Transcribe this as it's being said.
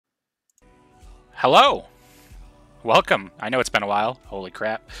Hello! Welcome! I know it's been a while. Holy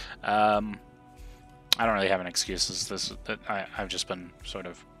crap. I don't really have an excuse. I've just been sort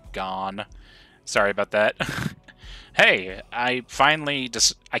of gone. Sorry about that. Hey, I finally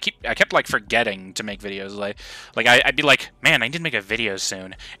just I kept like forgetting to make videos. I'd be like, man, I need to make a video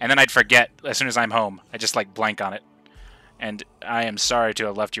soon, and then I'd forget as soon as I'm home. I just like blank on it, and I am sorry to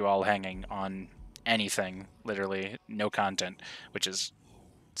have left you all hanging on anything. Literally, no content, which is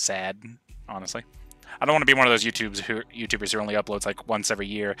sad, honestly. I don't want to be one of those YouTubers who only uploads like once every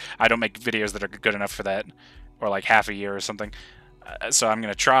year. I don't make videos that are good enough for that, or like half a year or something. So I'm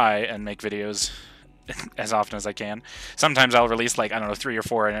gonna try and make videos as often as I can. Sometimes I'll release like, I don't know, 3 or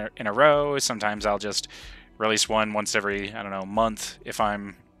 4 in a row. Sometimes I'll just release one once every, I don't know, month if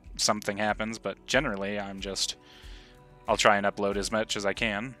something happens. But generally, I'll try and upload as much as I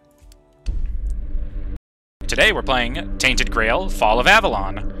can. Today we're playing Tainted Grail, Fall of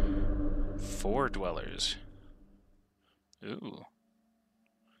Avalon. 4 dwellers. Ooh.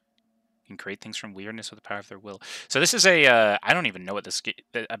 Can create things from weirdness with the power of their will. So this is a, I don't even know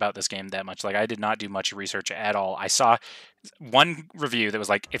about this game that much. Like, I did not do much research at all. I saw one review that was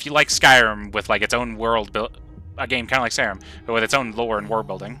like, if you like Skyrim with like its own world built, a game kind of like Skyrim, but with its own lore and world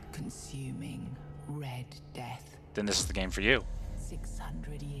building, consuming red death, then this is the game for you.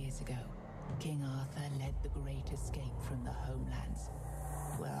 600 years ago, King Arthur led the great escape from the homelands,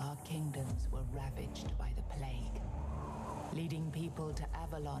 where our kingdoms were ravaged by the plague. Leading people to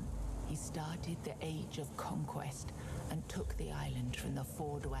Avalon, he started the Age of Conquest and took the island from the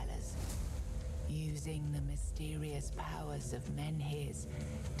Four Dwellers. Using the mysterious powers of Menhirs,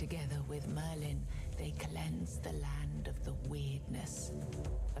 together with Merlin, they cleansed the land of the weirdness,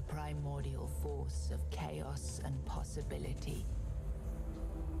 a primordial force of chaos and possibility.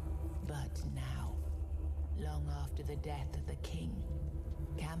 But now, long after the death of the king,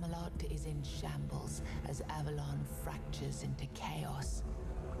 Camelot is in shambles as Avalon fractures into chaos.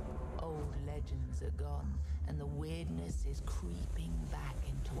 Old legends are gone, and the weirdness is creeping back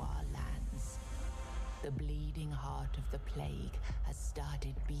into our lands. The bleeding heart of the plague has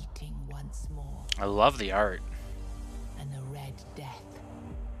started beating once more. I love the art. And the Red Death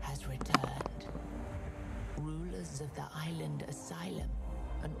has returned. Rulers of the island asylum,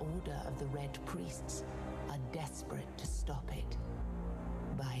 an order of the Red Priests, are desperate to stop it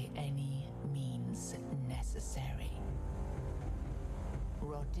by any means necessary.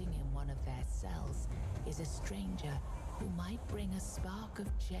 Rotting in one of their cells is a stranger who might bring a spark of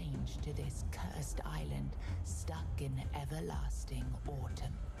change to this cursed island stuck in everlasting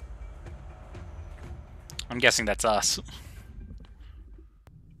autumn. I'm guessing that's us.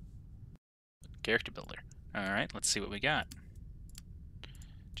 Character builder. Alright, let's see what we got.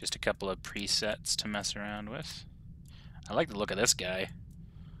 Just a couple of presets to mess around with. I like the look of this guy.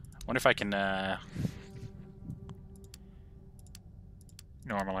 Wonder if I can,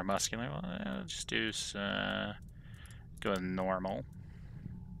 normal or muscular? Well, let's just do, go with normal.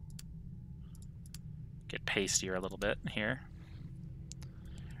 Get pastier a little bit here.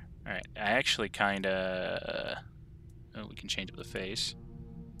 Alright, I actually kinda, oh, we can change up the face.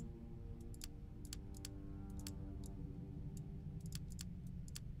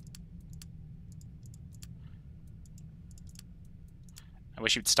 I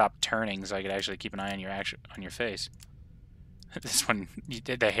wish you'd stop turning so I could actually keep an eye on your face. This one,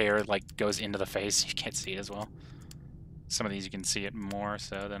 the hair like goes into the face. You can't see it as well. Some of these you can see it more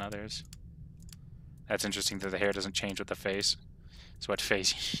so than others. That's interesting that the hair doesn't change with the face. So what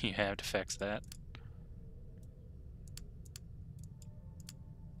face you have affects that.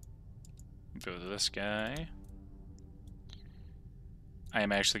 Go to this guy. I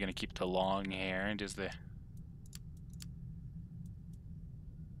am actually going to keep the long hair and just the...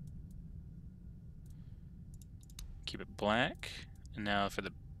 Keep it black. And now for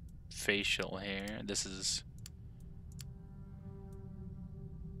the facial hair, this is...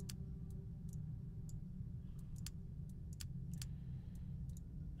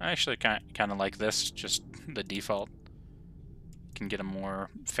 I actually kind of like this, just the default. You can get a more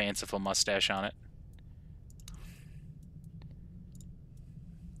fanciful mustache on it.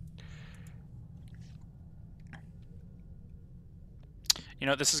 You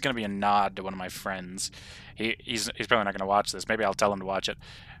know, this is going to be a nod to one of my friends. He's probably not going to watch this. Maybe I'll tell him to watch it.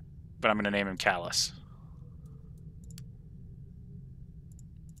 But I'm going to name him Callus.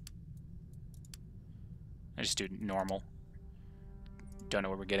 I just do normal. Don't know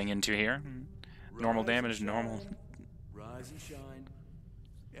what we're getting into here. Normal damage, normal. Rise and shine.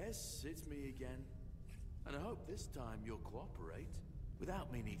 Yes, it's me again. And I hope this time you'll cooperate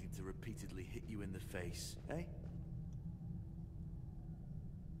without me needing to repeatedly hit you in the face, eh?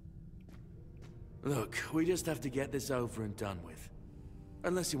 Look, we just have to get this over and done with.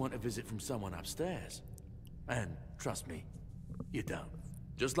 Unless you want a visit from someone upstairs. And trust me, you don't.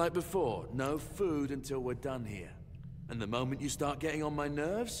 Just like before, no food until we're done here. And the moment you start getting on my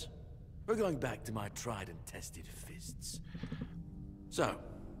nerves, we're going back to my tried and tested fists. So,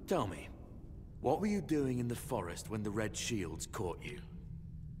 tell me, what were you doing in the forest when the Red Shields caught you?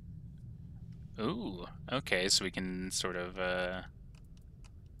 Ooh, okay, so we can sort of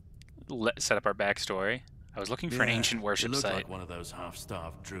set up our backstory. I was looking for an ancient worship you look site. like one of those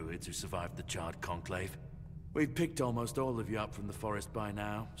half-starved druids who survived the Charred Conclave. We've picked almost all of you up from the forest by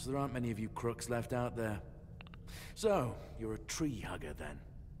now, so there aren't many of you crooks left out there. So, you're a tree hugger then?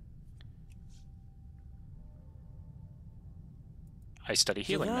 I study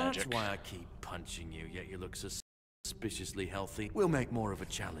healing magic. That's why I keep punching you, yet you look suspiciously healthy. We'll make more of a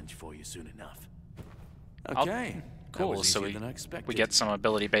challenge for you soon enough. Okay. Cool, so we get some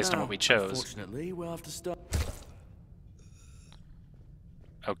ability based on what we chose. Unfortunately, we'll have to stop.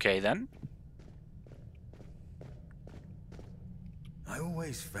 Okay, then. I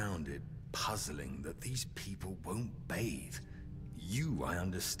always found it puzzling that these people won't bathe. You, I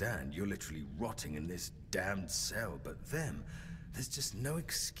understand, you're literally rotting in this damned cell, but them, there's just no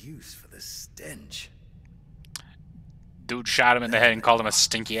excuse for the stench. Dude shot him in the head and called him a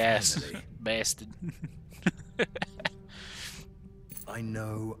stinky ass bastard. I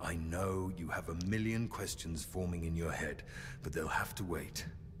know, you have a million questions forming in your head, but they'll have to wait.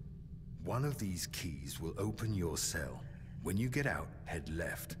 One of these keys will open your cell. When you get out, head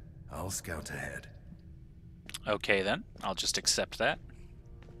left. I'll scout ahead. Okay then, I'll just accept that.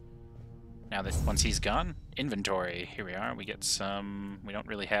 Now that once he's gone, inventory. Here we are. We get some. We don't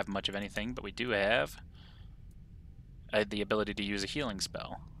really have much of anything, but we do have the ability to use a healing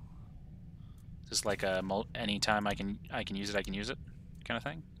spell. Just like a anytime I can use it, I can use it, kind of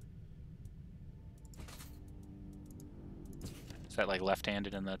thing. Is that like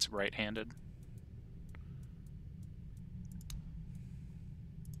left-handed and that's right-handed?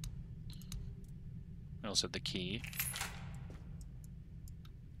 We also have the key.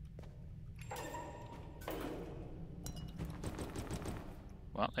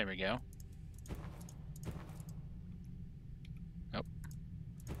 Well, there we go. Nope.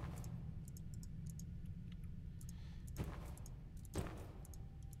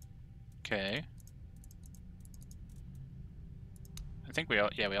 Okay. I think we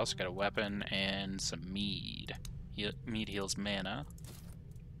also got a weapon and some mead. Mead heals mana.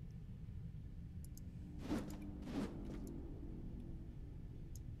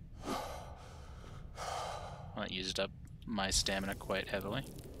 Well, that used up my stamina quite heavily.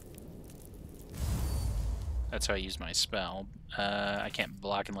 That's how I use my spell. I can't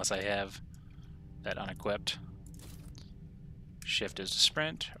block unless I have that unequipped. Shift is to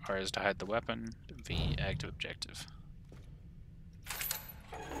sprint, R is to hide the weapon, V active objective.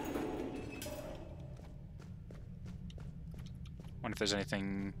 Wonder if there's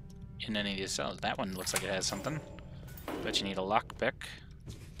anything in any of these cells. That one looks like it has something. Bet you need a lockpick.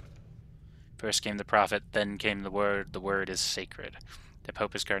 First came the prophet, then came the word. The word is sacred. The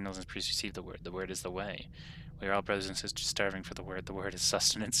Pope, his cardinals, and priests received the word. The word is the way. We are all brothers and sisters starving for the word. The word is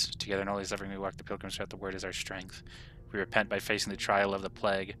sustenance. Together in all these suffering we walk the pilgrim's path. The word is our strength. We repent by facing the trial of the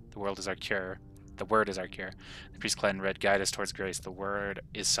plague. The world is our cure. The word is our cure. The priest clad in red guide us towards grace. The word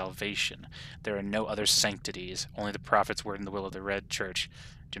is salvation. There are no other sanctities. Only the prophet's word and the will of the red church.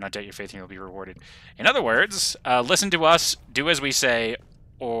 Do not doubt your faith and you will be rewarded. In other words, listen to us, do as we say,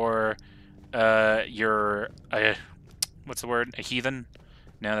 or you're a, what's the word? A heathen?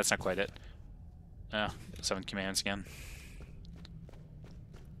 No, that's not quite it. Oh, 7 commands again.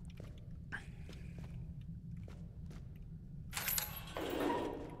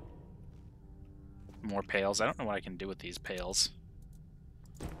 More pails. I don't know what I can do with these pails.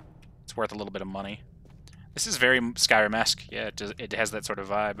 It's worth a little bit of money. This is very Skyrim-esque. Yeah, it has that sort of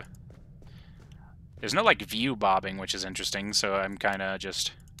vibe. There's no, like, view bobbing, which is interesting, so I'm kind of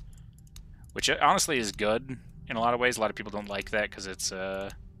just... Which honestly is good in a lot of ways. A lot of people don't like that because it's,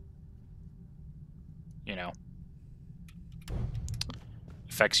 you know,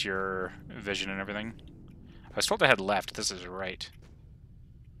 affects your vision and everything. I was told to head left. This is right.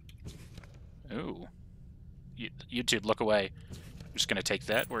 Ooh. YouTube, look away. I'm just going to take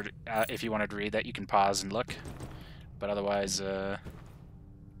that. Or if you wanted to read that, you can pause and look. But otherwise,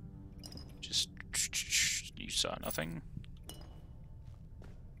 just... You saw nothing.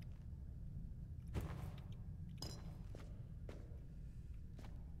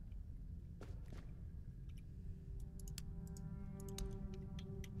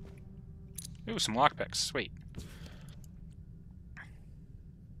 Ooh, some lockpicks. Sweet.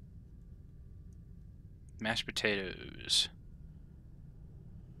 Mashed potatoes.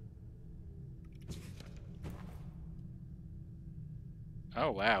 Oh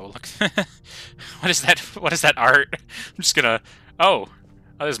wow, look. What is that? What is that art? I'm just gonna... Oh!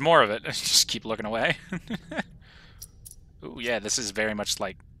 Oh, there's more of it. Just keep looking away. Ooh, yeah, this is very much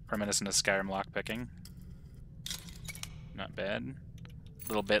like reminiscent of Skyrim lockpicking. Not bad. A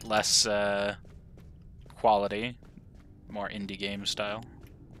little bit less quality. More indie game style.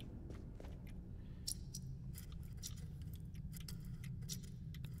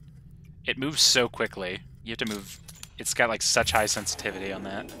 It moves so quickly. You have to move... It's got like such high sensitivity on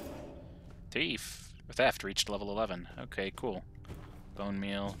that. Thief. Theft reached level 11. Okay, cool. Bone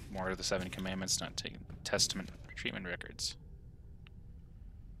meal. More of the 7 commandments. Not taking testament treatment records.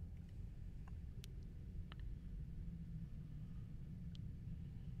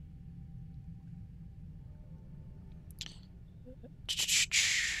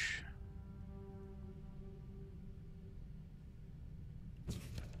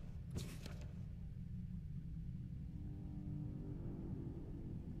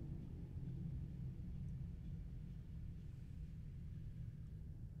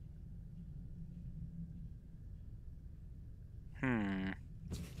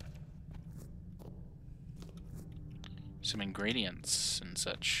 Some ingredients and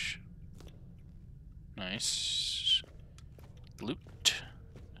such. Nice. Loot.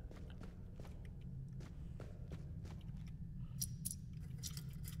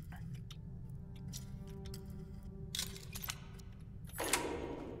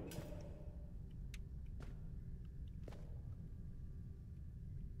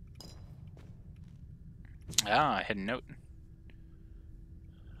 Ah, hidden note.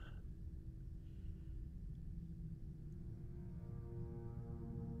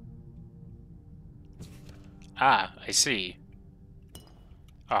 Ah, I see.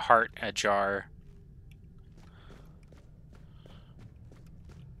 A heart, a jar.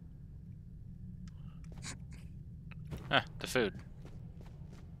 Ah, the food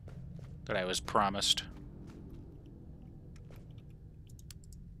that I was promised.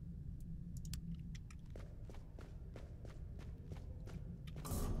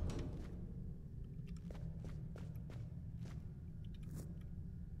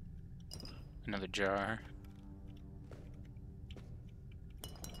 Another jar.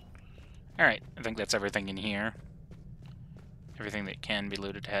 Alright, I think that's everything in here. Everything that can be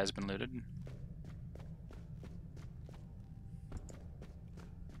looted has been looted.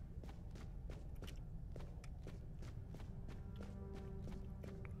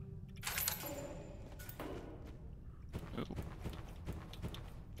 Ooh.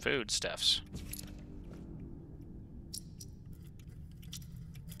 Foodstuffs.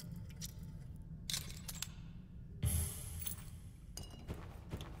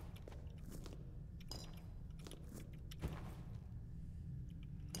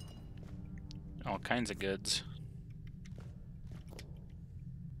 All kinds of goods.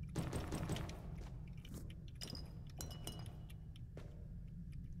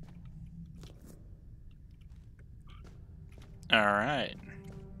 Alright.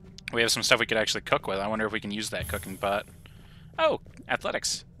 We have some stuff we could actually cook with. I wonder if we can use that cooking pot. Oh,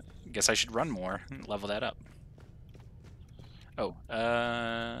 athletics. Guess I should run more and level that up. Oh,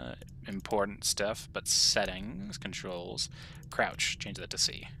 important stuff, but settings, controls, crouch, change that to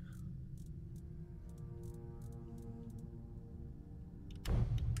C.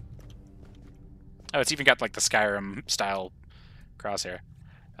 Oh, it's even got like the Skyrim style crosshair.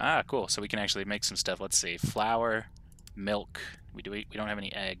 Ah, cool. So we can actually make some stuff. Let's see. Flour, milk. We don't have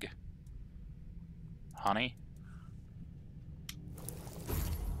any egg. Honey.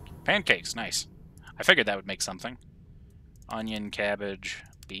 Pancakes, nice. I figured that would make something. Onion, cabbage,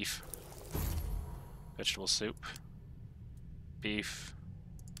 beef. Vegetable soup. Beef.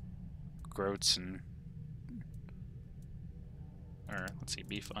 Groats and... Or, let's see,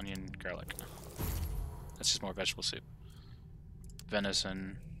 beef, onion, garlic. That's just more vegetable soup.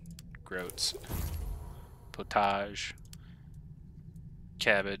 Venison, groats, potage,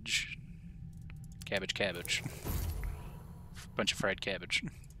 cabbage, cabbage. Bunch of fried cabbage.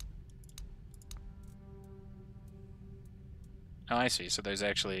 Oh, I see. So there's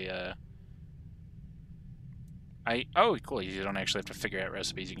actually, oh, cool. You don't actually have to figure out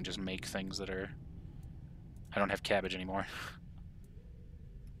recipes. You can just make things that are... I don't have cabbage anymore.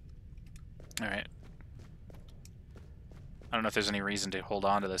 Alright. I don't know if there's any reason to hold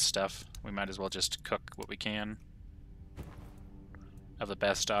on to this stuff. We might as well just cook what we can of the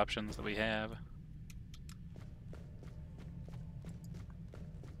best options that we have.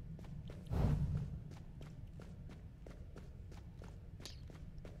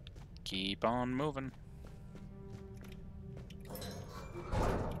 Keep on moving.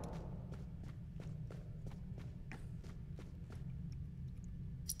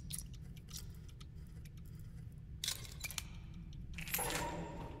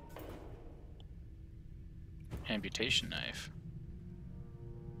 Amputation knife.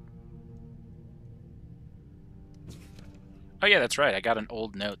 Oh yeah, that's right. I got an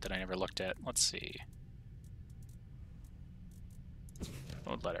old note that I never looked at. Let's see.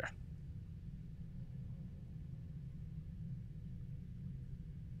 Old letter.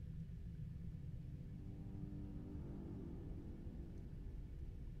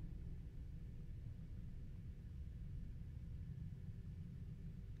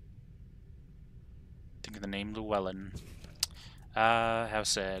 Think of the name Llewellyn. How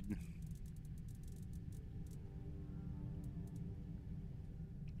sad.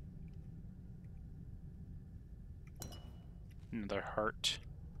 Another heart.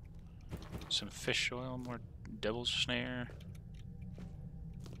 Some fish oil, more devil's snare.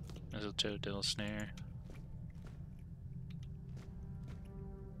 Mistletoe, devil's snare.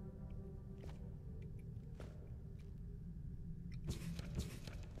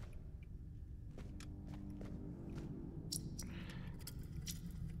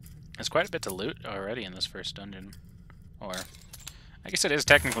 There's quite a bit to loot already in this first dungeon. Or, I guess it is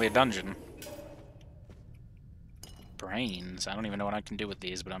technically a dungeon. Brains. I don't even know what I can do with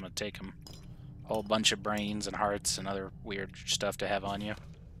these, but I'm gonna take them. A whole bunch of brains and hearts and other weird stuff to have on you.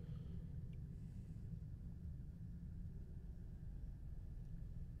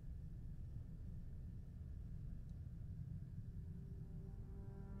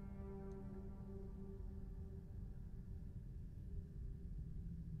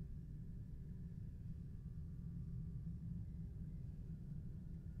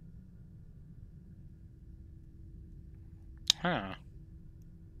 Huh.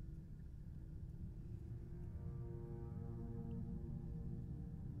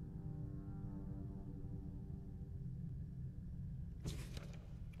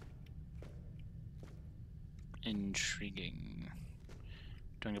 Intriguing.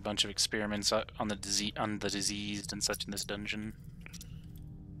 Doing a bunch of experiments on the diseased and such in this dungeon.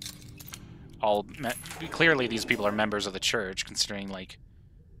 Clearly these people are members of the church, considering, like...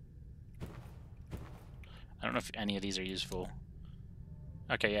 I don't know if any of these are useful.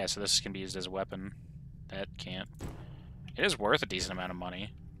 Okay, yeah, so this can be used as a weapon. That can't. It is worth a decent amount of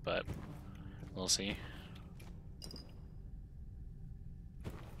money, but we'll see.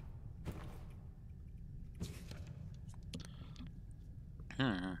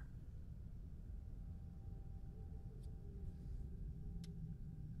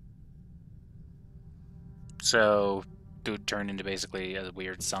 So, dude turned into basically a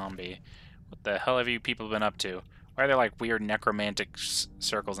weird zombie. What the hell have you people been up to? Why are there like weird necromantic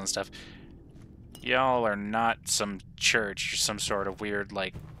circles and stuff? Y'all are not some church, you're some sort of weird,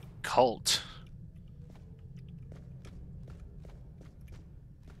 like, cult.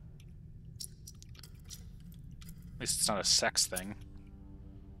 At least it's not a sex thing.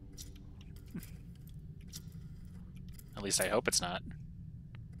 At least I hope it's not.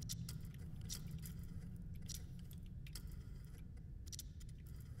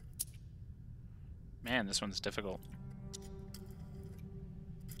 Man, this one's difficult.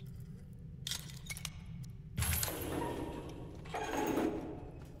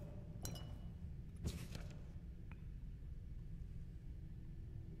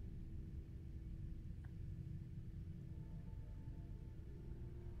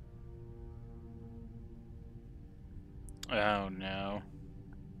 Oh no.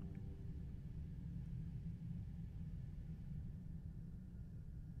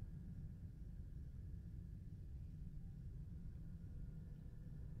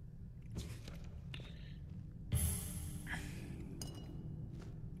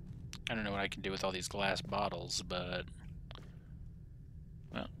 I don't know what I can do with all these glass bottles, but...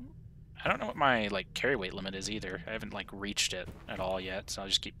 Well, I don't know what my, like, carry weight limit is either. I haven't, like, reached it at all yet, so I'll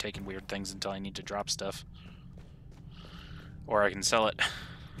just keep taking weird things until I need to drop stuff. Or I can sell it.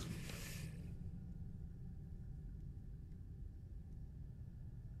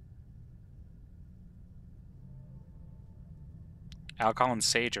 Alcohol and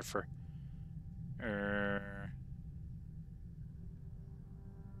sage are for...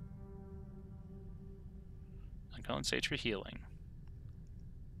 Alcohol and sage for healing.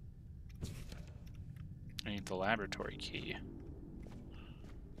 I need the laboratory key.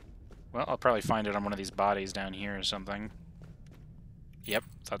 Well, I'll probably find it on one of these bodies down here or something. Yep,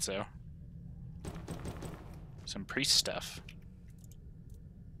 thought so. Some priest stuff.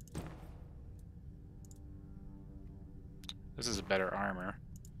 This is a better armor.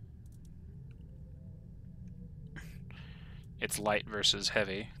 It's light versus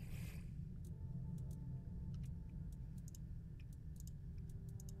heavy.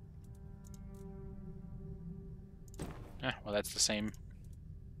 Well, that's the same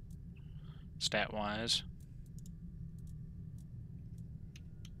stat-wise.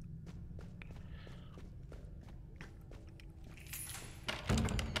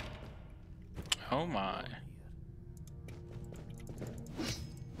 Oh my.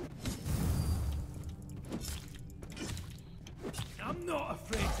 I'm not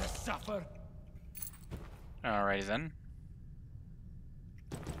afraid to suffer. Alrighty then.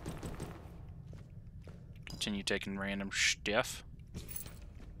 Continue taking random stuff.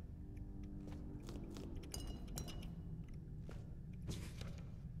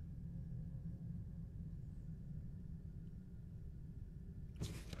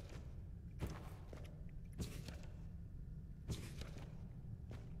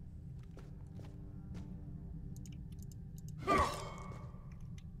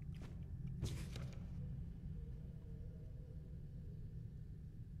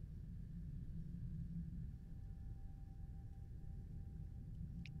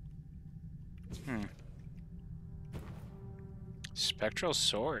 Spectral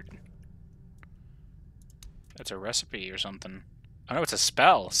sword. That's a recipe or something. Oh no, it's a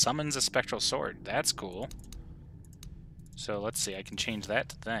spell. Summons a spectral sword. That's cool. So let's see, I can change that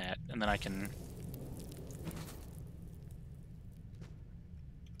to that, and then I can...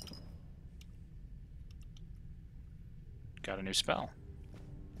 Got a new spell.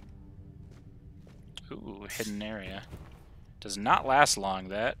 Ooh, hidden area. Does not last long,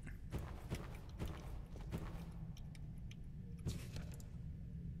 that.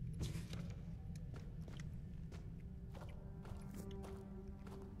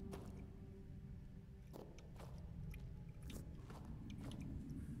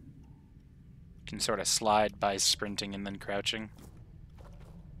 Can sort of slide by sprinting and then crouching.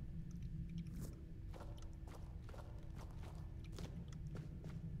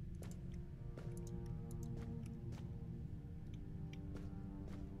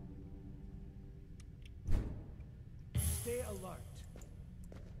 Stay alert.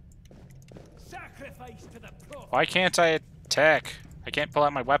 Sacrifice to the prophet. Why can't I attack? I can't pull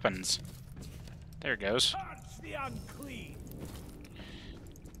out my weapons. There it goes. Purge the unclean.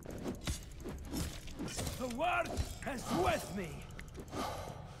 The word is with me.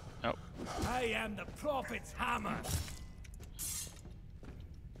 Oh. I am the prophet's hammer.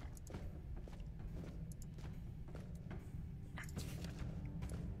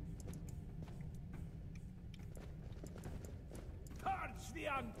 Purge the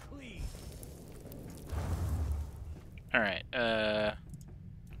unclean. Alright,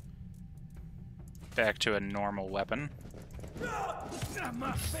 back to a normal weapon.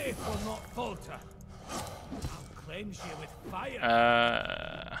 My faith will not falter. I'll cleanse you with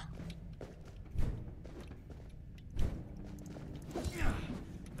fire.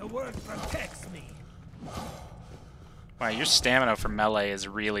 The word protects me. Wow, your stamina for melee is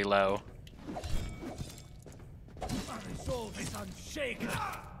really low. My resolve is unshaken.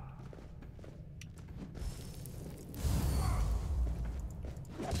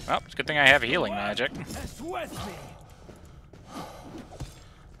 Well, it's a good thing I have healing magic. It's with me.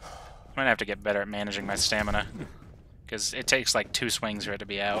 I'm gonna have to get better at managing my stamina. Because it takes like 2 swings for it to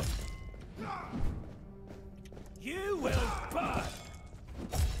be out. You will burn.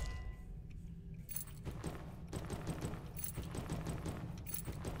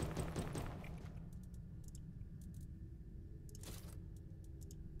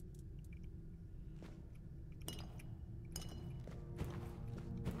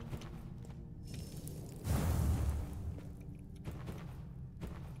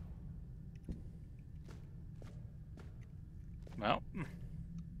 Well.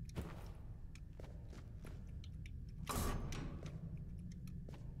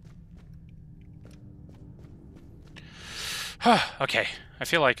 Okay, I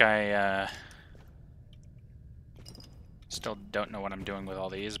feel like I still don't know what I'm doing with all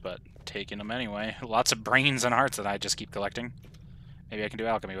these, but taking them anyway. Lots of brains and hearts that I just keep collecting. Maybe I can do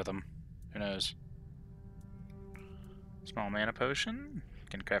alchemy with them. Who knows? Small mana potion.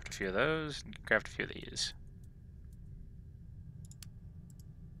 Can craft a few of those. Can craft a few of these.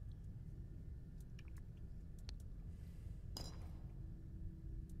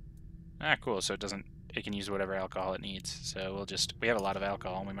 Ah, cool. So it can use whatever alcohol it needs. So we have a lot of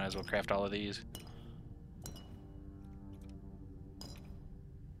alcohol, and we might as well craft all of these.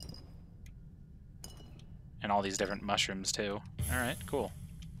 And all these different mushrooms, too. Alright, cool.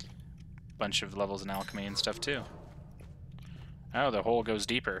 Bunch of levels in alchemy and stuff, too. Oh, the hole goes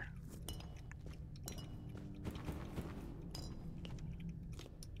deeper.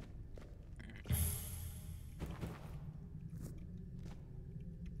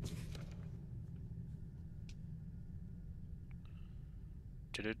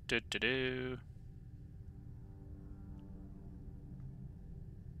 Do-do-do-do-do.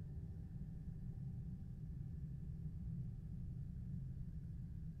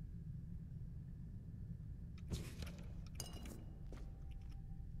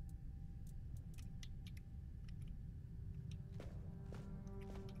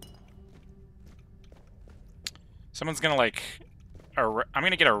 Someone's gonna, like... I'm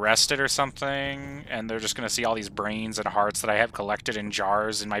gonna get arrested or something, and they're just gonna see all these brains and hearts that I have collected in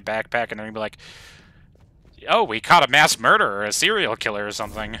jars in my backpack, and they're gonna be like, oh, we caught a mass murderer, a serial killer or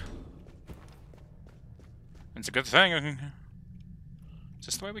something. It's a good thing. Is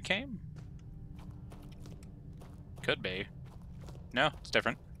this the way we came? Could be. No, it's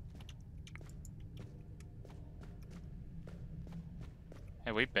different.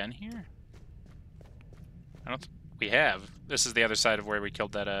 Have we been here? I don't. We have. This is the other side of where we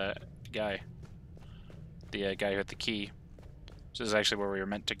killed that guy. The guy with the key. This is actually where we were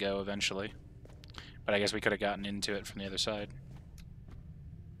meant to go eventually. But I guess we could have gotten into it from the other side.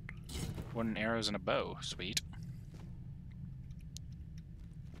 Wooden arrows and a bow. Sweet.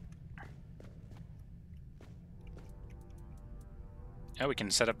 Oh, we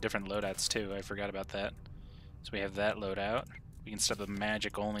can set up different loadouts too. I forgot about that. So we have that loadout. We can set up a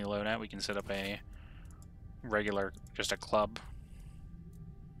magic only loadout. We can set up a regular, just a club.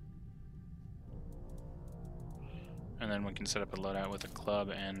 And then we can set up a loadout with a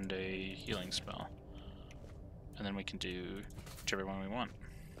club and a healing spell. And then we can do whichever one we want.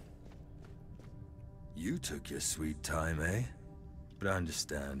 You took your sweet time, eh? But I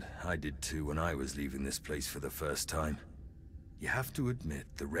understand. I did too when I was leaving this place for the first time. You have to admit,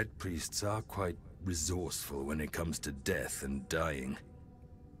 the Red Priests are quite resourceful when it comes to death and dying.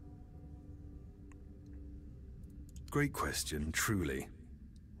 Great question, truly.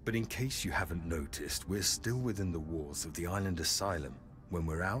 But in case you haven't noticed, we're still within the walls of the island asylum. When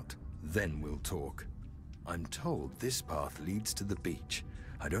we're out, then we'll talk. I'm told this path leads to the beach.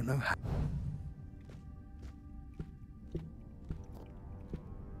 I don't know how...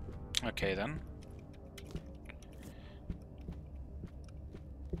 Okay, then.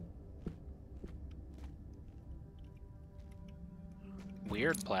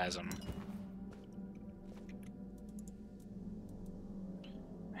 Weird plasm.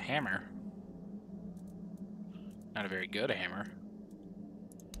 Hammer. Not a very good hammer.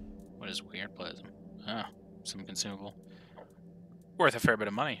 What is weird plasm? Ah, some consumable. Worth a fair bit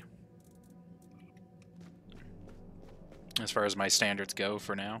of money. As far as my standards go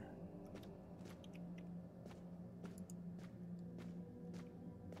for now.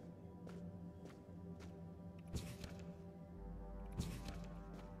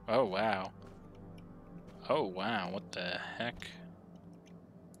 Oh, wow. Oh, wow. What the heck?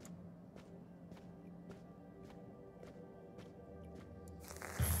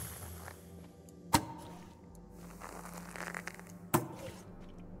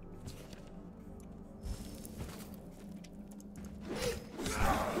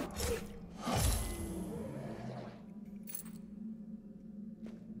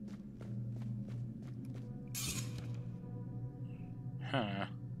 Huh.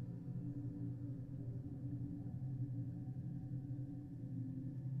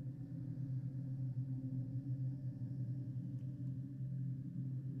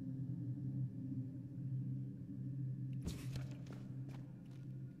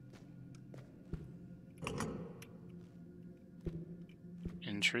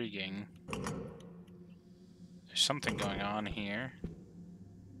 Intriguing. There's something going on here.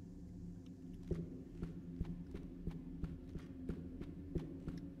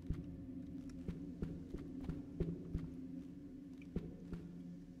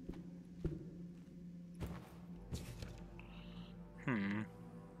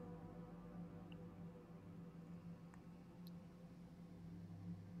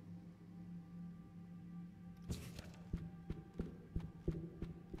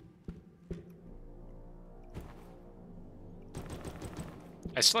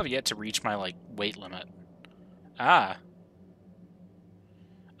 I still have yet to reach my, like, weight limit. Ah.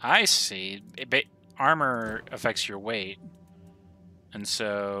 I see. Armor affects your weight. And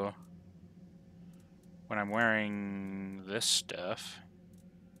so... when I'm wearing this stuff...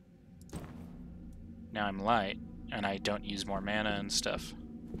 now I'm light, and I don't use more mana and stuff.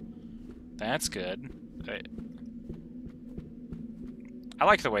 That's good. I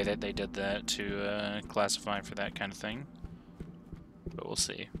like the way that they did that to classify for that kind of thing. But we'll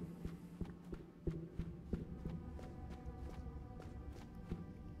see.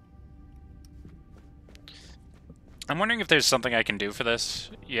 I'm wondering if there's something I can do for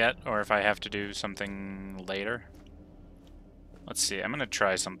this yet, or if I have to do something later. Let's see, I'm gonna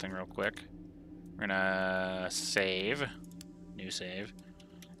try something real quick. We're gonna save. New save.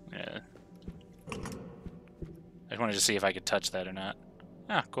 I just wanted to see if I could touch that or not.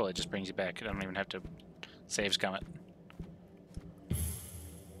 Ah, cool, it just brings you back. I don't even have to... Saves comment.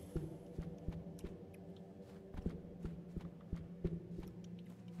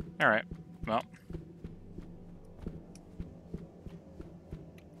 Alright, well.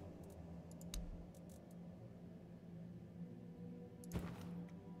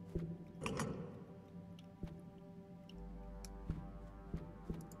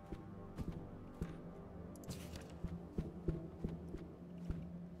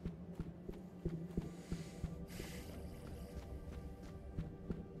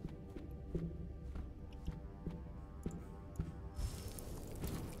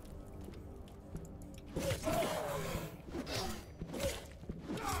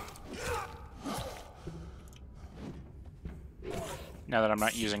 Now that I'm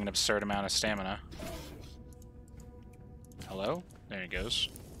not using an absurd amount of stamina. Hello? There he goes.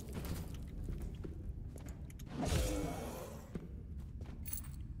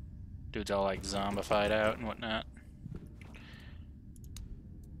 Dude's all like zombified out and whatnot.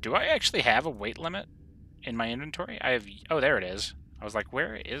 Do I actually have a weight limit in my inventory? I have... Oh, there it is. I was like,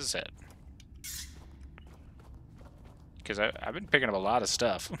 where is it? Because I've been picking up a lot of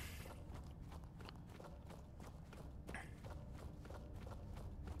stuff.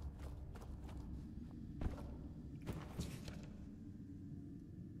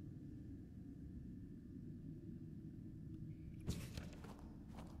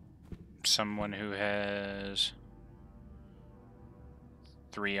 Someone who has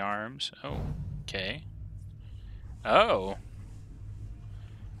 3 arms. Oh, okay. Oh.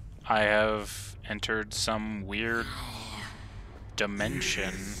 I have entered some weird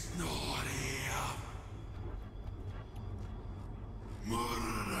dimension.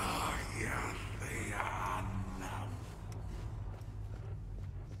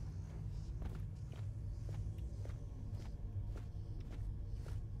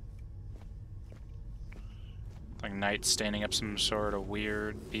 Like knights standing up some sort of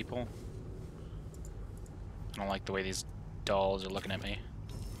weird people. I don't like the way these dolls are looking at me.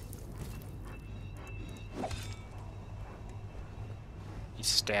 These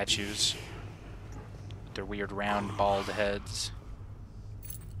statues. With their weird round bald heads.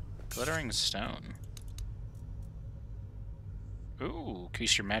 Glittering stone. Ooh,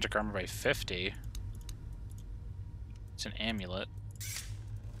 increase your magic armor by 50. It's an amulet.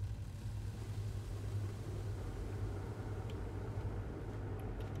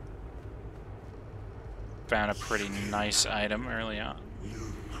 Found a pretty nice item early on.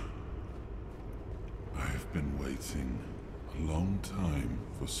 I've been waiting a long time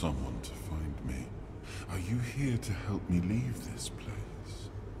for someone to find me. Are you here to help me leave this place?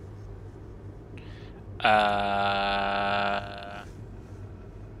 Why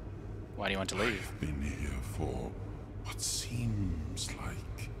do you want to leave? I've been here for what seems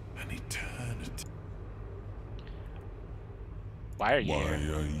like an eternity. Why are you Why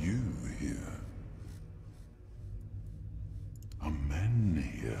here? are you here? Are men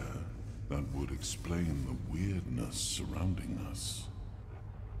here? That would explain the weirdness surrounding us.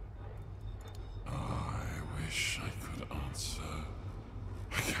 I wish I could answer.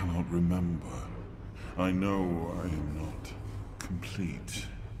 I cannot remember. I know I am not complete.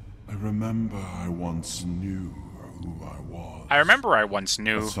 I remember I once knew who I was. I remember I once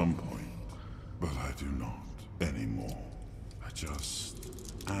knew. At some point, but I do not anymore. I just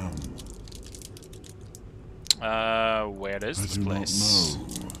am. Where is I this do place?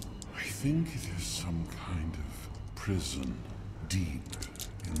 not know. I think it is some kind of prison deep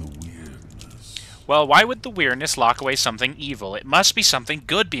in the weirdness. Well, why would the weirdness lock away something evil? It must be something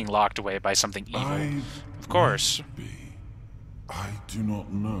good being locked away by something evil. Of course. Must be. I do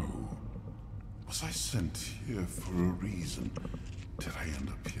not know. Was I sent here for a reason? Did I end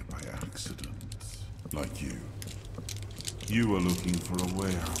up here by accident? Like you. You are looking for a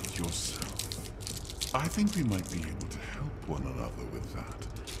way out yourself. I think we might be able to help one another with that.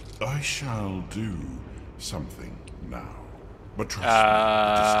 I shall do something now. But trust me,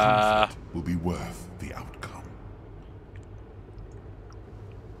 the discomfort will be worth the outcome.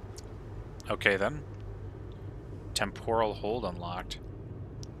 Okay then. Temporal hold unlocked.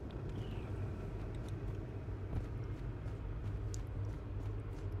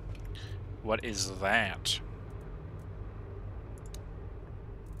 What is that?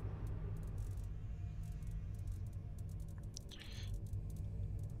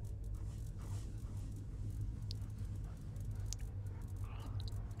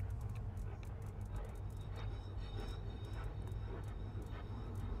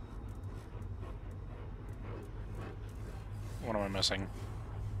 What am I missing?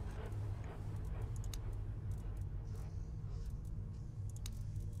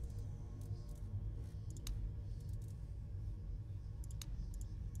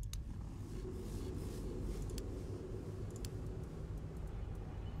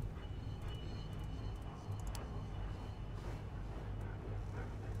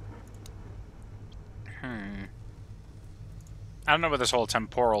 I don't know what this whole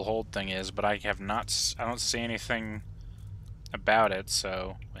temporal hold thing is, but I have not. I don't see anything about it.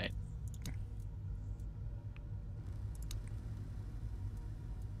 So wait.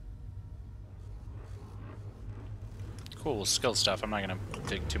 Cool skill stuff. I'm not gonna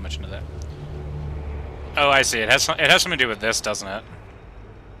dig too much into that. Oh, I see. It has something to do with this, doesn't it?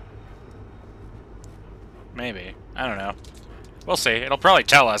 Maybe. I don't know. We'll see. It'll probably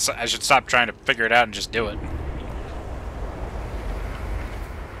tell us. I should stop trying to figure it out and just do it.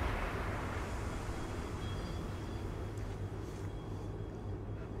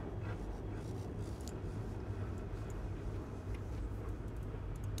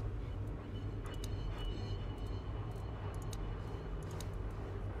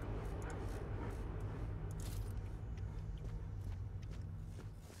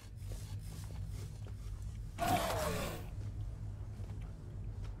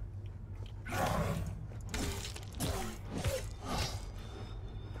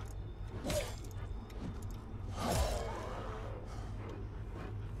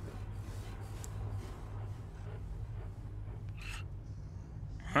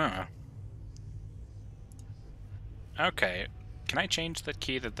 Huh. Okay. Can I change the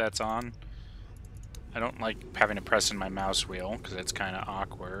key that's on? I don't like having to press in my mouse wheel, because it's kind of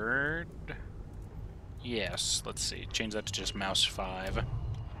awkward. Yes, let's see. Change that to just mouse 5.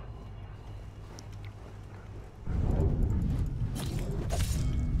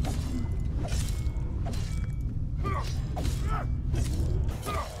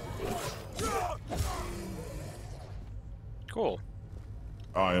 Cool.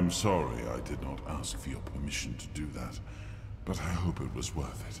 I am sorry I did not ask for your permission to do that, but I hope it was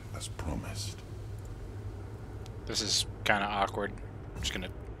worth it, as promised. This is kind of awkward. I'm just gonna...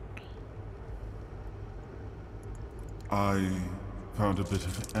 I found a bit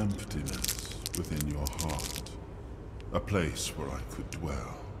of emptiness within your heart. A place where I could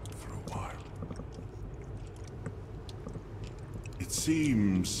dwell for a while. It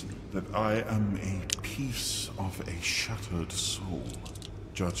seems that I am a piece of a shattered soul.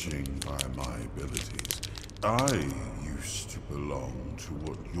 Judging by my abilities, I used to belong to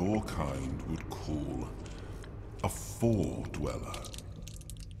what your kind would call a four-dweller.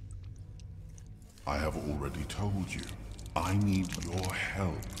 I have already told you, I need your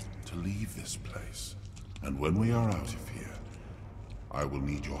help to leave this place. And when we are out of here, I will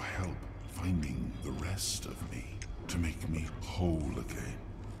need your help finding the rest of me to make me whole again.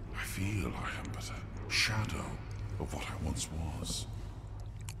 I feel I am but a shadow of what I once was.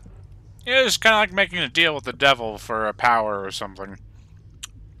 Yeah, it's kind of like making a deal with the devil for a power or something.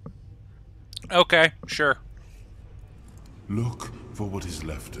 Okay, sure. Look for what is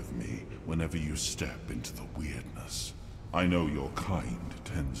left of me whenever you step into the weirdness. I know your kind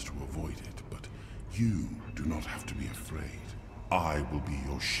tends to avoid it, but you do not have to be afraid. I will be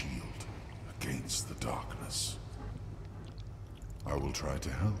your shield against the darkness. I will try to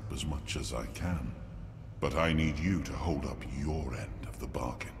help as much as I can, but I need you to hold up your end of the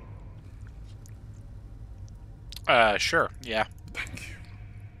bargain. Sure, yeah. Thank you.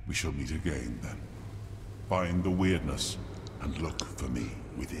 We shall meet again, then. Find the weirdness, and look for me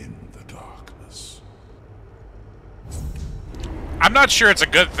within the darkness. I'm not sure it's a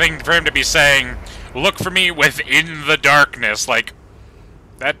good thing for him to be saying, look for me within the darkness. Like,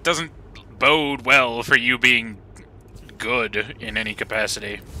 that doesn't bode well for you being good in any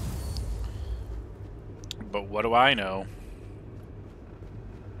capacity. But what do I know?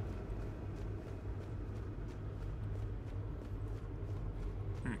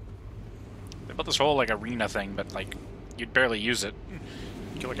 They built this whole, like, arena thing, but, like, you'd barely use it.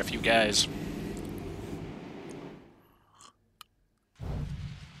 Kill, like, a few guys.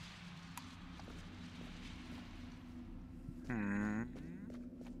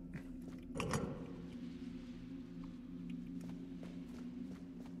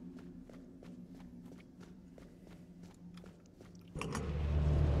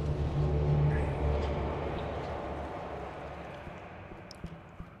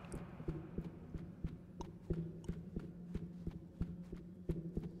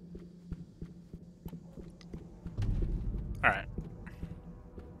 Alright.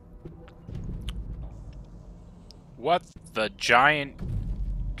 What the giant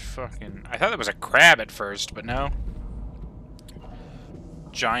fucking... I thought it was a crab at first, but no.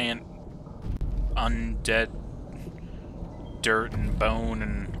 Giant undead dirt and bone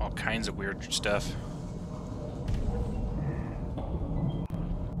and all kinds of weird stuff.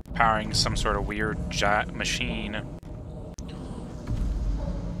 Powering some sort of weird machine.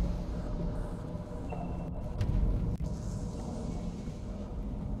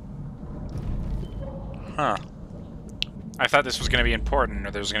 Huh. I thought this was going to be important,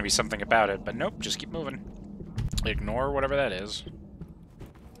 or there was going to be something about it, but nope, just keep moving. Ignore whatever that is.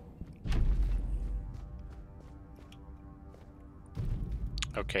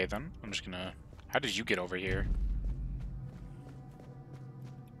 Okay, then. I'm just gonna... How did you get over here?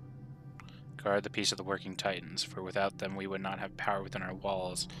 Guard the peace of the working titans, for without them we would not have power within our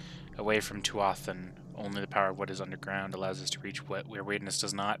walls. Away from Tuathan, only the power of what is underground allows us to reach where weirdness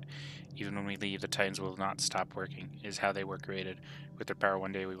does not. Even when we leave, the titans will not stop working. It is how they were created. With their power,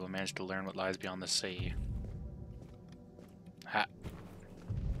 one day we will manage to learn what lies beyond the sea. Ha.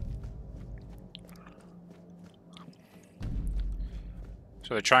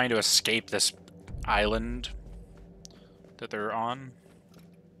 So they're trying to escape this island that they're on.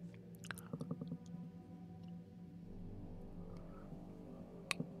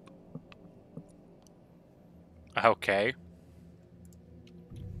 Okay.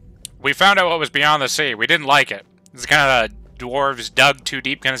 We found out what was beyond the sea. We didn't like it. It's kind of a dwarves dug too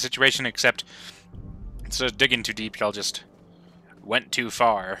deep kind of situation, except instead of digging too deep, y'all just went too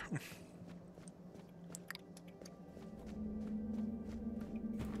far.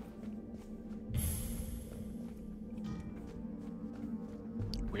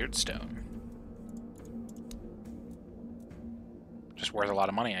 Weird stone. Just worth a lot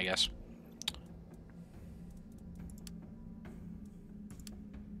of money, I guess.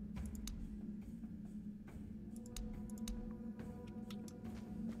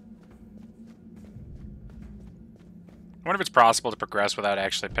 I wonder if it's possible to progress without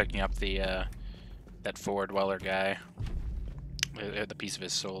actually picking up the that Four Dweller guy, the piece of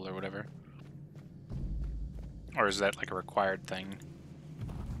his soul or whatever, or is that like a required thing?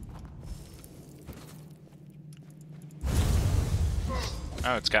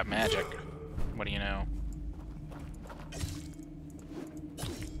 Oh, it's got magic. What do you know?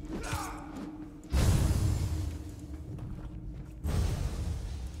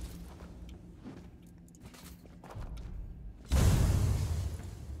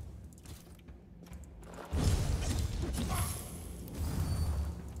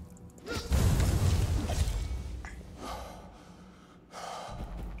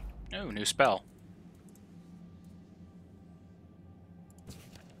 Oh, new spell.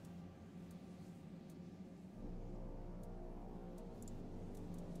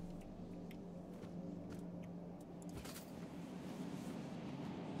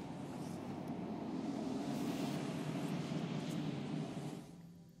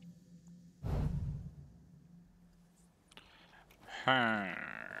 Huh.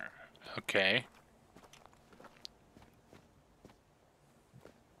 Okay.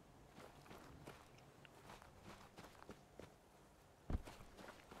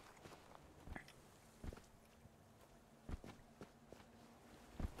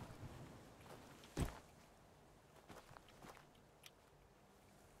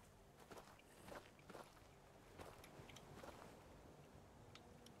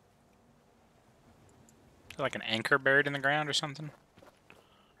 Is there like an anchor buried in the ground or something?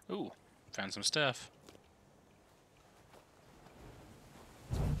 Ooh, found some stuff.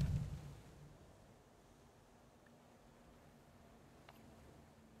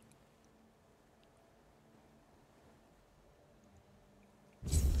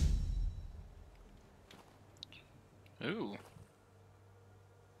 Ooh.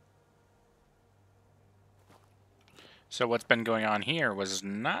 So what's been going on here was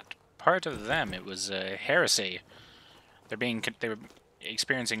not part of them. It was a heresy. They were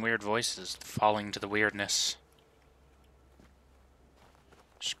experiencing weird voices, falling to the weirdness,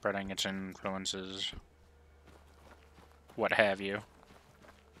 spreading its influences, what have you.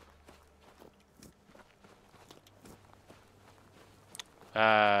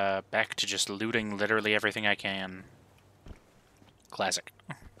 Back to just looting literally everything I can. Classic.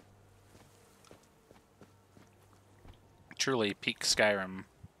 Truly peak Skyrim.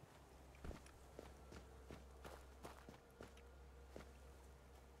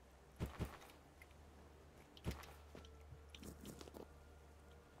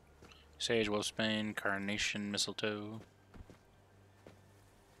 Sage, wolfsbane, carnation, mistletoe.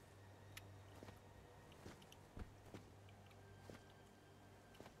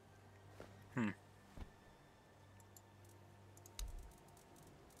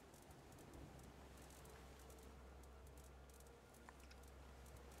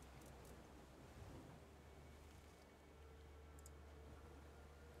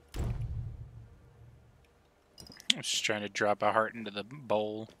 I was just trying to drop a heart into the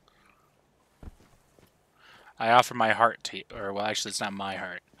bowl. I offer my heart to you, or well, actually, it's not my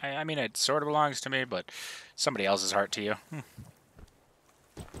heart. I mean, it sort of belongs to me, but somebody else's heart to you.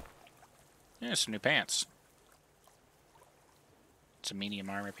 Yeah, some new pants. It's a medium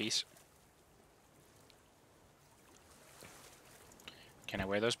armor piece. Can I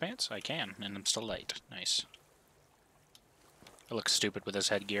wear those pants? I can, and I'm still light. Nice. I look stupid with this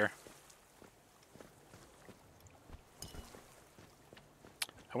headgear.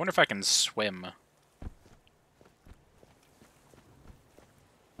 I wonder if I can swim.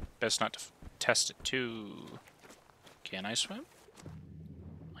 Best not to test it too. Can I swim?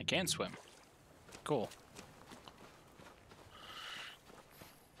 I can swim. Cool.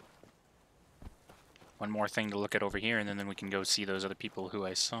 One more thing to look at over here, and then we can go see those other people who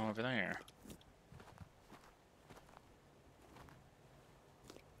I saw over there.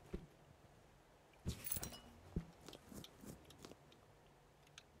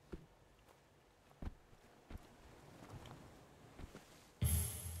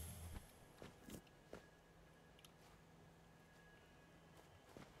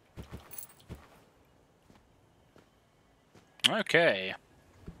 Okay.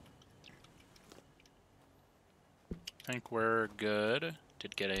 I think we're good.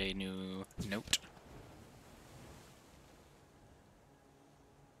 Did get a new note.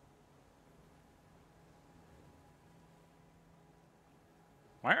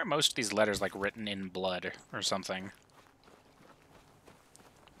 Why are most of these letters like written in blood or something?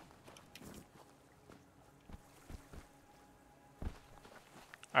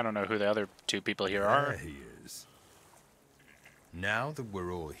 I don't know who the other two people here are. There he is. Now that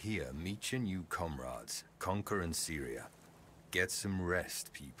we're all here, meet your new comrades, Conquer and Syria. Get some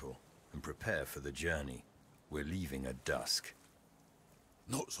rest, people, and prepare for the journey. We're leaving at dusk.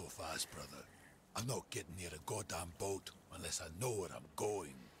 Not so fast, brother. I'm not getting near a goddamn boat unless I know where I'm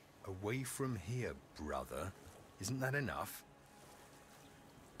going. Away from here, brother. Isn't that enough?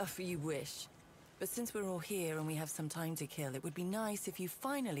 If you wish. But since we're all here and we have some time to kill, it would be nice if you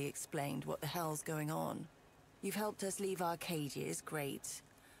finally explained what the hell's going on. You've helped us leave our cages, great.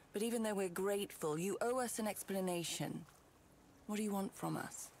 But even though we're grateful, you owe us an explanation. What do you want from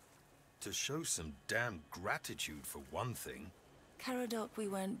us? To show some damn gratitude for one thing. Caradoc, we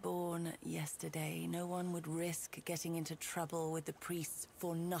weren't born yesterday. No one would risk getting into trouble with the priests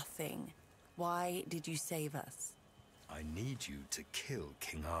for nothing. Why did you save us? I need you to kill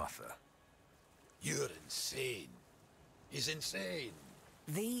King Arthur. You're insane. He's insane.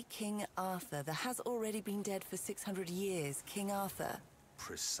 The King Arthur that has already been dead for 600 years. King Arthur.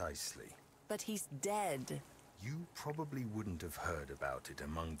 Precisely. But he's dead. You probably wouldn't have heard about it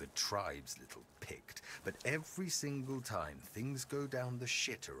among the tribes, little Pict, but every single time things go down the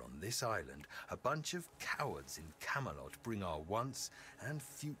shitter on this island, a bunch of cowards in Camelot bring our once and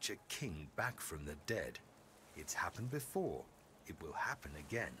future king back from the dead. It's happened before. It will happen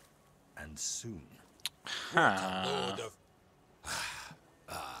again. And soon. A load of...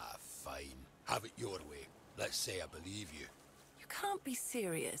 fine. Have it your way. Let's say I believe you. You can't be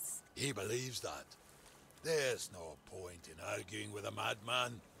serious. He believes that. There's no point in arguing with a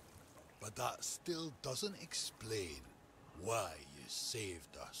madman. But that still doesn't explain why you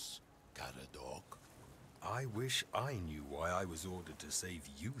saved us, Caradoc. I wish I knew why I was ordered to save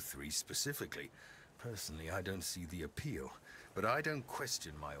you three specifically. Personally, I don't see the appeal. But I don't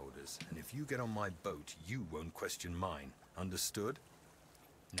question my orders, and if you get on my boat, you won't question mine. Understood?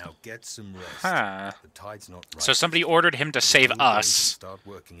 Now get some rest. Huh. The tide's not right. So somebody ordered him to save us, Start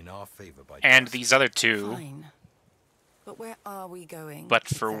working in our favor by and dusk. these other two. Fine. But where are we going? But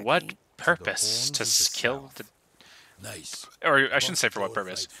for what exactly? purpose? horns To of the kill south. the... Nice. Or I shouldn't say for what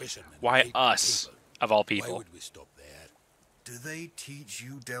Glorified purpose. fishermen Why raping us, people. of all Why people? would we stop there? Do they teach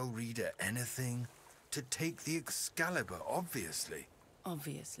you, Del Rita, anything? To take the Excalibur, obviously.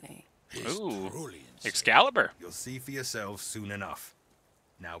 Obviously. He's Ooh, truly insane. Excalibur. You'll see for yourselves soon enough.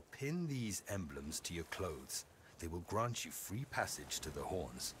 Now pin these emblems to your clothes. They will grant you free passage to the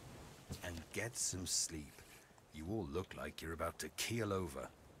horns. And get some sleep. You all look like you're about to keel over.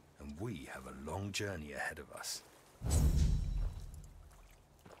 And we have a long journey ahead of us.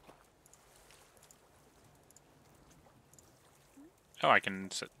 Oh, I can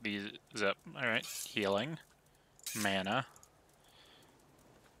set these up. Alright, healing. Mana.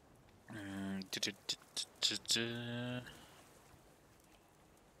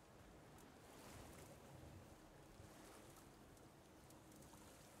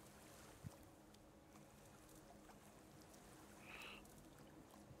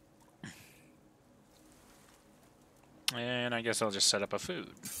 And I guess I'll just set up a food.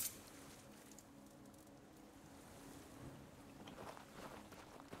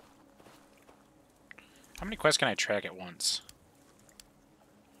 How many quests can I track at once?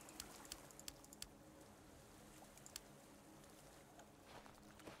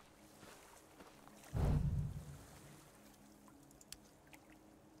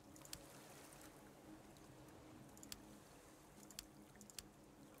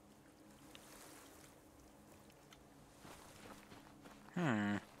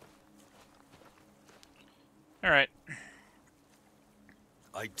 Alright.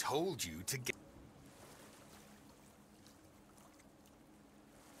 I told you to get...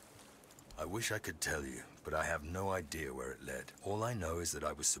 I wish I could tell you, but I have no idea where it led. All I know is that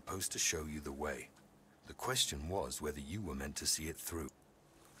I was supposed to show you the way. The question was whether you were meant to see it through.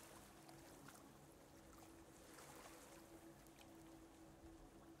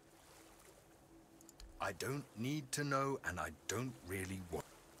 I don't need to know, and I don't really want.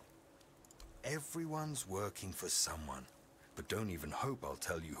 Everyone's working for someone, but don't even hope I'll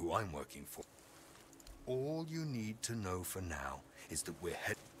tell you who I'm working for. All you need to know for now is that we're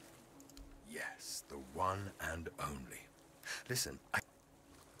head... Yes, the one and only. Listen,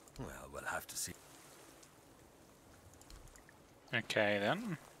 well, we'll have to see. Okay,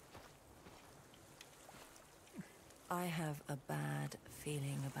 then. I have a bad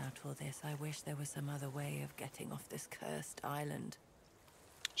feeling about all this. I wish there was some other way of getting off this cursed island.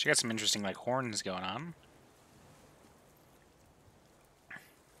 She got some interesting, like, horns going on.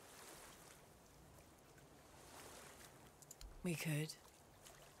 We could.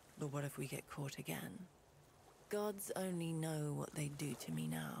 But what if we get caught again? Gods only know what they do to me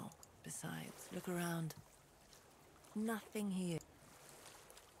now. Besides, look around. Nothing here.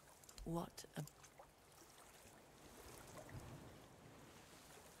 What a...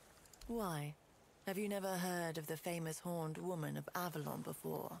 Why? Have you never heard of the famous horned woman of Avalon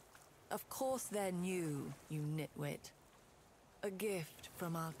before? Of course they're new, you nitwit. A gift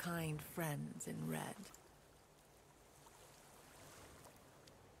from our kind friends in red.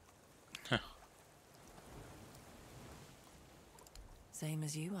 Same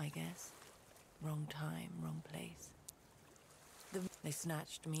as you, I guess. Wrong time, wrong place. They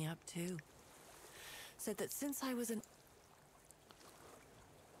snatched me up too. Said that since I was an...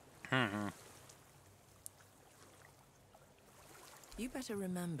 You better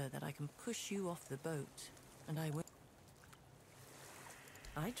remember that I can push you off the boat, and I will.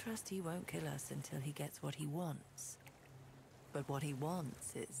 I trust he won't kill us until he gets what he wants. But what he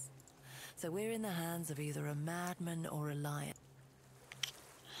wants is... So we're in the hands of either a madman or a lion.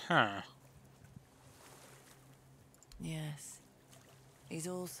 Huh. Yes. He's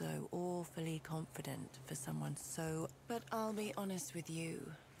also awfully confident for someone so... But I'll be honest with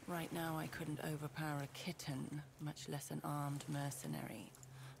you. Right now I couldn't overpower a kitten, much less an armed mercenary.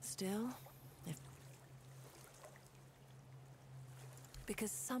 Still, if...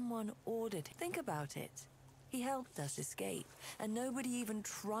 Because someone ordered... Think about it. He helped us escape, and nobody even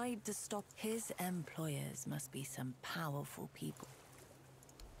tried to stop. His employers must be some powerful people.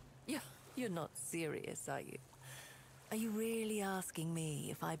 You're not serious, are you? Are you really asking me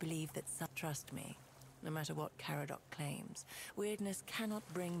if I believe that some... Trust me, no matter what Caradoc claims, weirdness cannot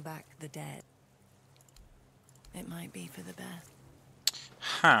bring back the dead. It might be for the best.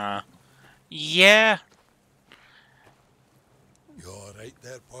 Huh. Yeah. You all right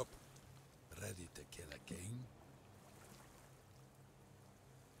there, pup? Ready to kill a king?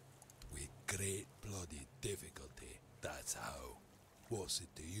 With great bloody difficulty, that's how. What's it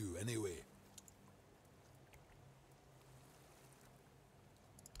to you, anyway?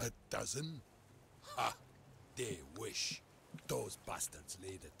 A dozen? Ha! They wish. Those bastards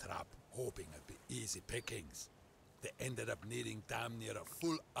laid a trap, hoping it'd be easy pickings. They ended up needing damn near a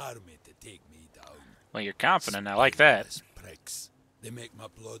full army to take me down. Well, you're confident. I like that. Spineless pricks. They make my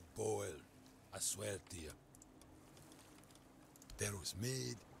blood boil. I swear to you. There was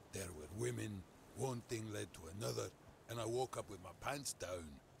maid, there were women, one thing led to another, and I woke up with my pants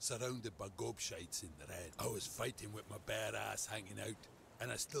down, surrounded by gobshites in the red. I was fighting with my bare ass hanging out,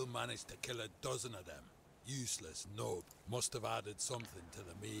 and I still managed to kill a dozen of them. Useless knob. Must have added something to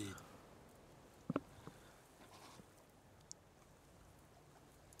the maid.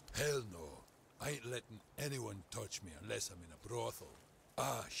 Hell no. I ain't letting anyone touch me unless I'm in a brothel.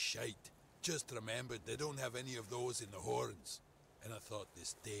 Ah, shite. Just remembered they don't have any of those in the horns. And I thought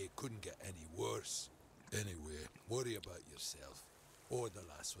this day couldn't get any worse. Anyway, worry about yourself. Or the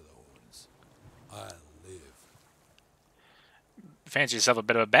lass with the horns. I'll live. Fancy yourself a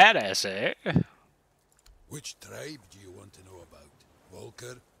bit of a badass, eh? Which tribe do you want to know about?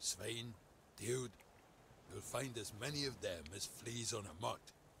 Volker, Svein, Dude? You'll find as many of them as fleas on a mutt.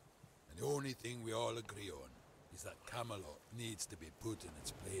 And the only thing we all agree on is that Camelot needs to be put in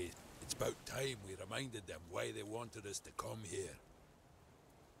its place. It's about time we reminded them why they wanted us to come here.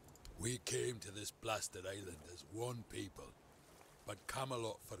 We came to this blasted island as one people, but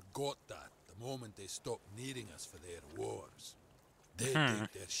Camelot forgot that the moment they stopped needing us for their wars. They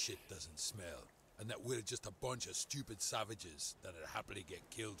think their shit doesn't smell, and that we're just a bunch of stupid savages that'd happily get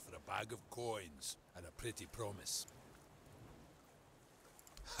killed for a bag of coins and a pretty promise.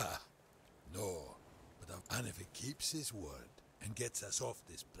 Ha! No, and if he keeps his word and gets us off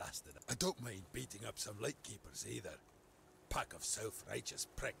this blasted, I don't mind beating up some lightkeepers either. Pack of self-righteous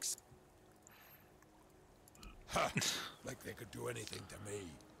pricks. Ha! Like they could do anything to me.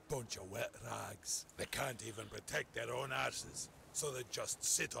 Bunch of wet rags. They can't even protect their own arses, so they just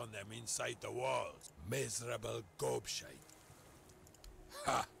sit on them inside the walls. Miserable gobshite.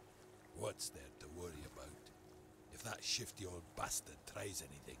 Ha! What's there to worry about? If that shifty old bastard tries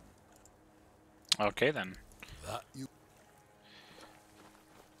anything. Okay, then. That you...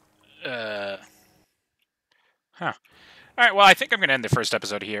 Huh. Alright, well, I think I'm going to end the first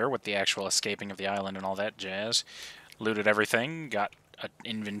episode here with the actual escaping of the island and all that jazz. Looted everything, got an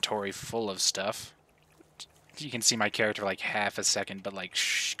inventory full of stuff. You can see my character for like half a second, but like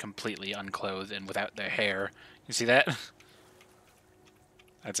completely unclothed and without their hair. You see that?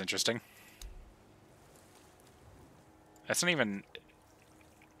 That's interesting. That's not even...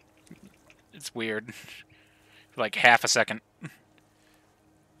 It's weird. For like half a second.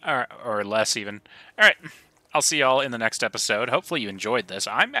 Or less even. Alright. I'll see y'all in the next episode. Hopefully you enjoyed this.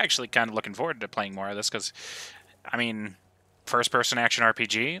 I'm actually kind of looking forward to playing more of this because, I mean, first-person action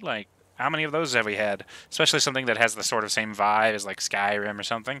RPG, like, how many of those have we had? Especially something that has the sort of same vibe as, like, Skyrim or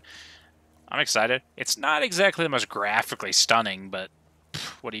something. I'm excited. It's not exactly the most graphically stunning, but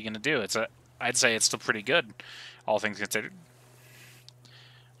what are you going to do? I'd say it's still pretty good, all things considered.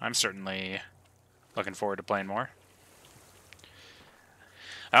 I'm certainly looking forward to playing more.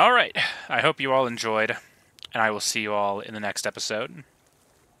 Alright, I hope you all enjoyed, and I will see you all in the next episode.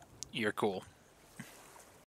 You're cool.